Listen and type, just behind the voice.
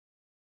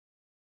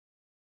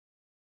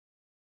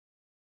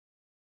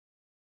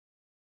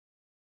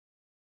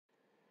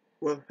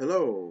Well,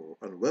 hello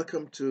and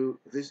welcome to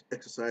this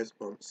exercise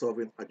on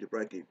solving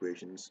algebraic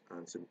equations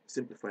and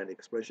simplifying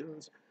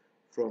expressions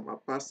from a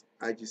past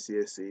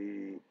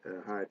iGCSE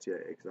higher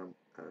tier exam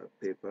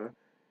paper,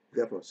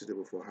 therefore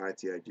suitable for higher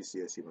tier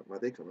GCSE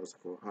mathematics and also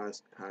for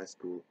high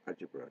school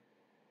algebra.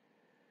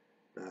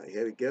 Now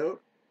here we go,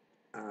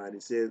 and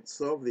it says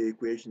solve the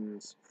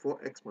equations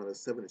 4x minus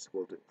 7 is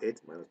equal to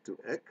 8 minus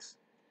 2x,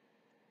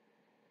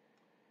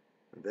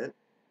 and then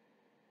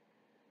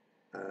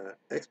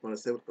x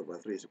minus 7 over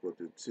 3 is equal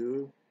to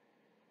 2.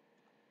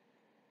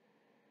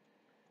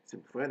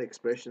 Simplifying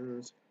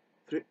expressions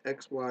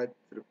 3xy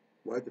to the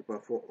y to the power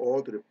 4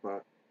 all to the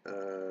power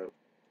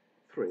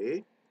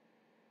 3,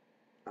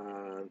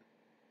 and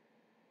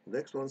the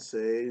next one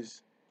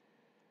says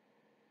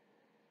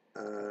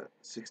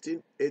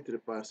 16a to the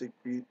power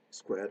 6b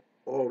squared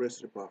all raised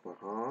to the power of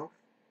a half,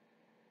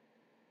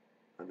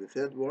 and the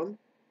third one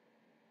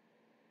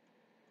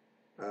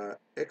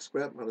x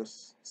squared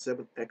minus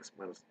 7x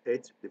minus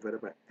 8 divided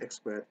by x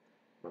squared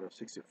minus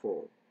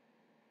 64.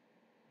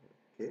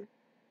 Okay,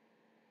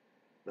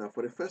 now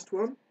for the first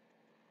one,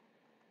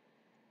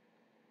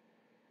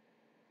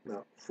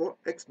 now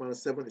 4x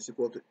minus 7 is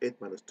equal to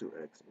 8 minus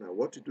 2x. Now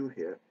what to do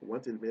here, we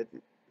want to eliminate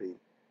the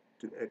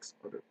 2x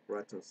on the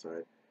right hand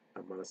side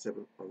and minus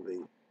 7 on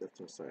the left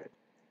hand side.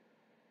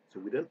 So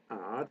we then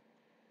add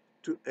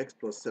 2x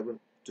plus 7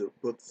 to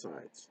both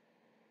sides.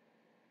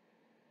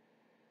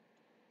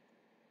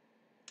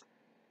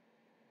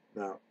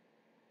 Now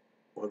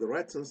on the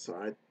right hand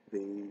side,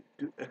 the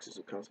 2x's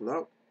will cancel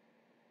out,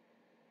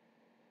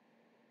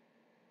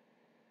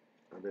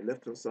 and the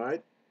left hand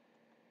side,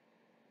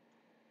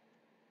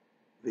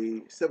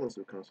 the 7's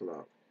will cancel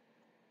out.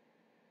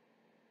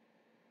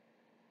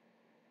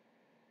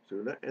 So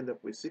we'll now end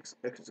up with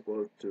 6x is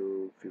equal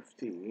to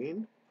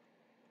 15.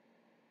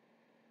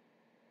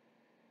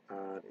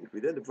 And if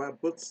we then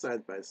divide both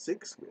sides by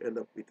 6, we end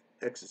up with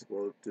x is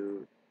equal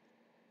to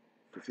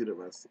 15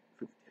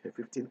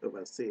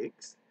 over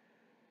 6.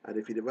 And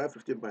if you divide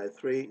 15 by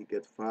 3, you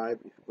get 5.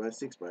 If you divide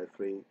 6 by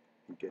 3, you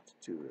get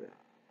 2 there.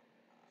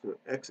 So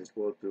x is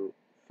equal to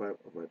 5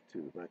 over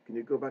 2. Now, can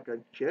you go back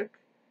and check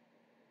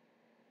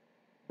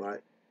by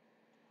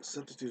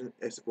substituting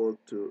x equal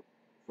to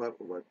 5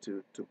 over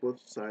 2 to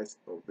both sides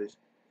of this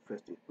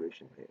first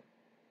equation here?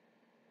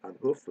 And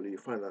hopefully you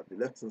find that the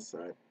left hand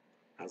side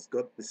has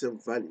got the same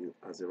value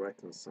as the right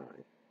hand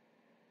side.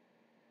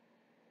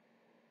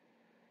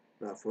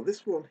 Now for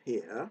this one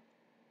here,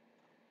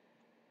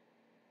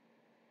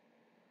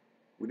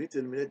 we need to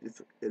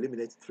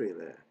eliminate 3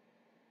 there.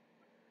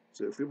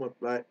 So if we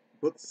multiply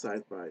both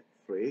sides by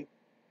 3,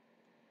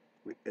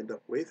 we end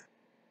up with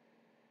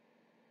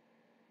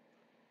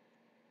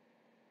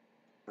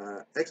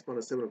x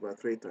minus 7 over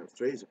 3 times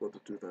 3 is equal to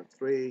 2 times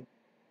 3.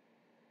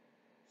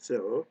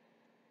 So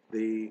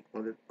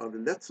on the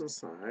left hand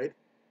side,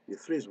 the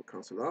 3's will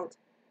cancel out,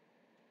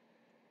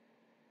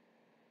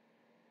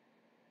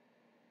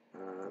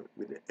 and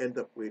we end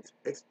up with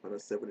x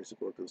minus 7 is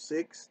equal to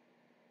 6.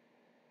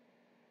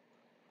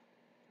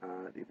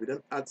 And if we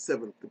then add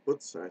 7 to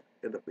both sides,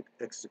 end up with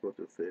x is equal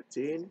to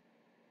 13.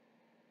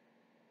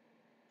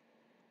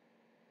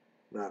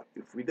 Now,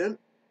 if we then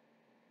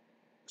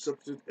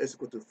substitute x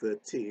equal to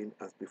 13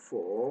 as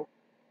before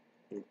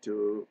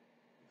into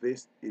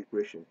this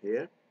equation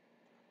here,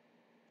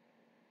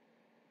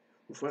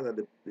 we find that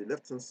the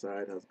left hand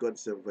side has got the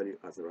same value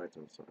as the right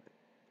hand side.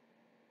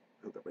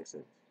 I hope that makes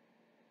sense.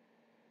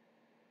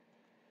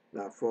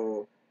 Now,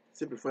 for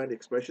simplifying the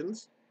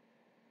expressions,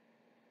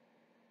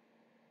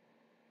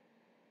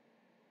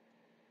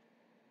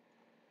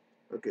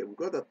 okay, we've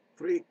got that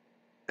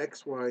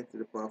 3xy to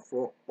the power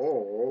 4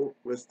 all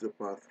raised to the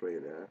power 3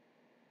 there,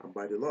 and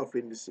by the law of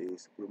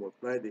indices, we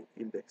multiply the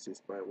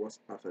indexes by what's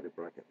after the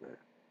bracket there.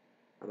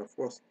 And of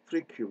course,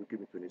 3 cubed will give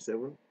me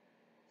 27.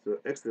 So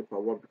x to the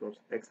power 1 becomes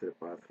x to the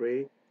power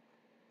 3.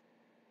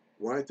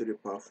 Y to the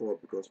power 4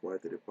 becomes y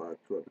to the power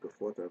 12, because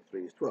 4 times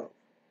 3 is 12.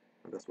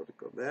 And that's what we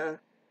got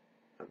there.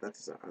 And that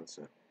is our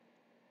answer.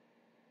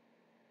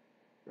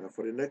 Now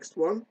for the next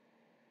one,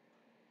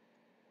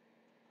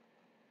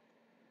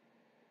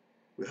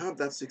 we have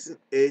that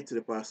 16a to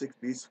the power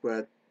 6b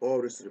squared all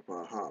raised to the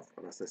power half.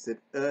 And as I said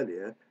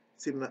earlier,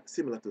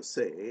 similar to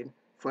saying,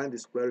 find the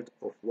square root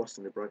of what's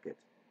in the bracket.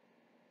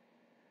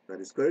 Now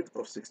the square root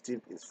of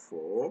 16 is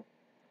 4.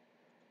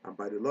 And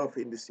by the law of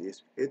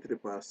indices, a to the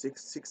power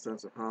 6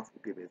 times a half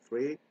will give me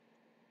 3.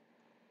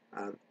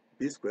 And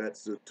b squared,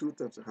 so 2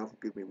 times a half will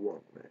give me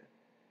 1 there.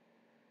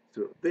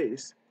 So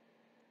this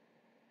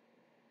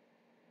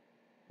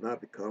now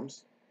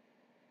becomes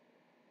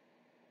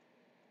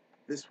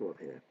this one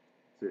here.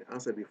 So the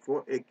answer will be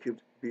 4a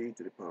cubed b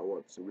to the power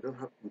 1. So we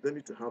don't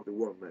need to have the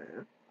 1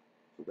 there.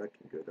 So that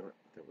can go down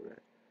over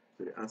there.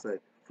 So the answer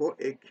is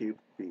 4a cubed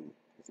b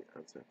is the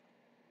answer.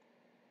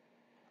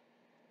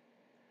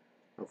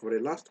 And for the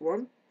last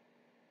one,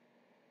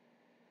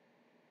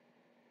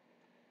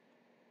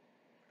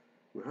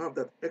 we have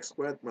that x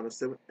squared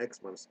minus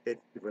 7x minus 8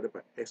 divided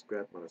by x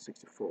squared minus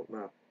 64.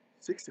 Now,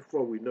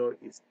 64 we know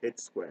is 8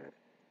 squared.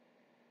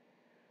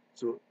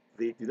 So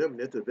the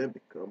denominator then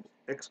becomes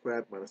x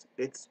squared minus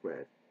 8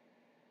 squared.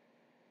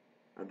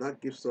 And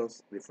that gives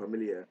us the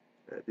familiar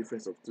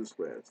difference of 2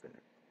 squares there.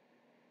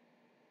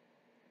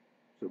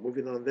 So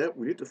moving on there,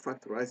 we need to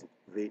factorize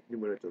the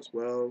numerator as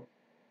well.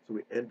 So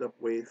we end up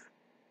with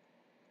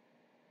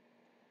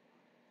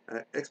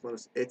x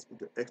minus 8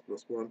 into x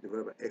plus 1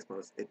 divided by x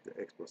minus 8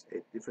 to x plus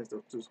 8. Difference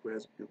of 2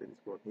 squares, we do this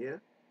one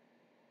here.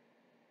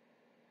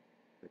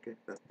 Okay,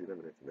 that's the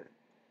denominator there.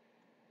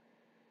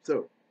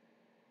 So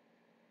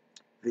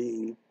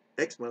the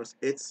x minus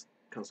 8's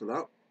cancel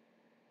out.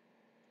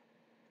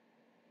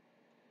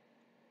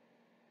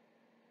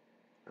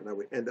 And now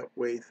we end up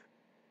with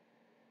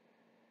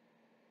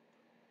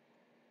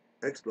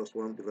x plus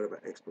 1 divided by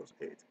x plus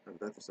 8. And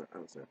that is our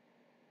answer.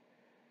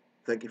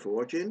 Thank you for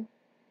watching.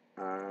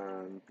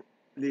 And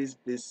please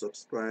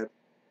subscribe.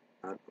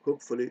 And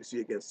hopefully see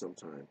you again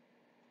sometime.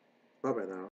 Bye bye now.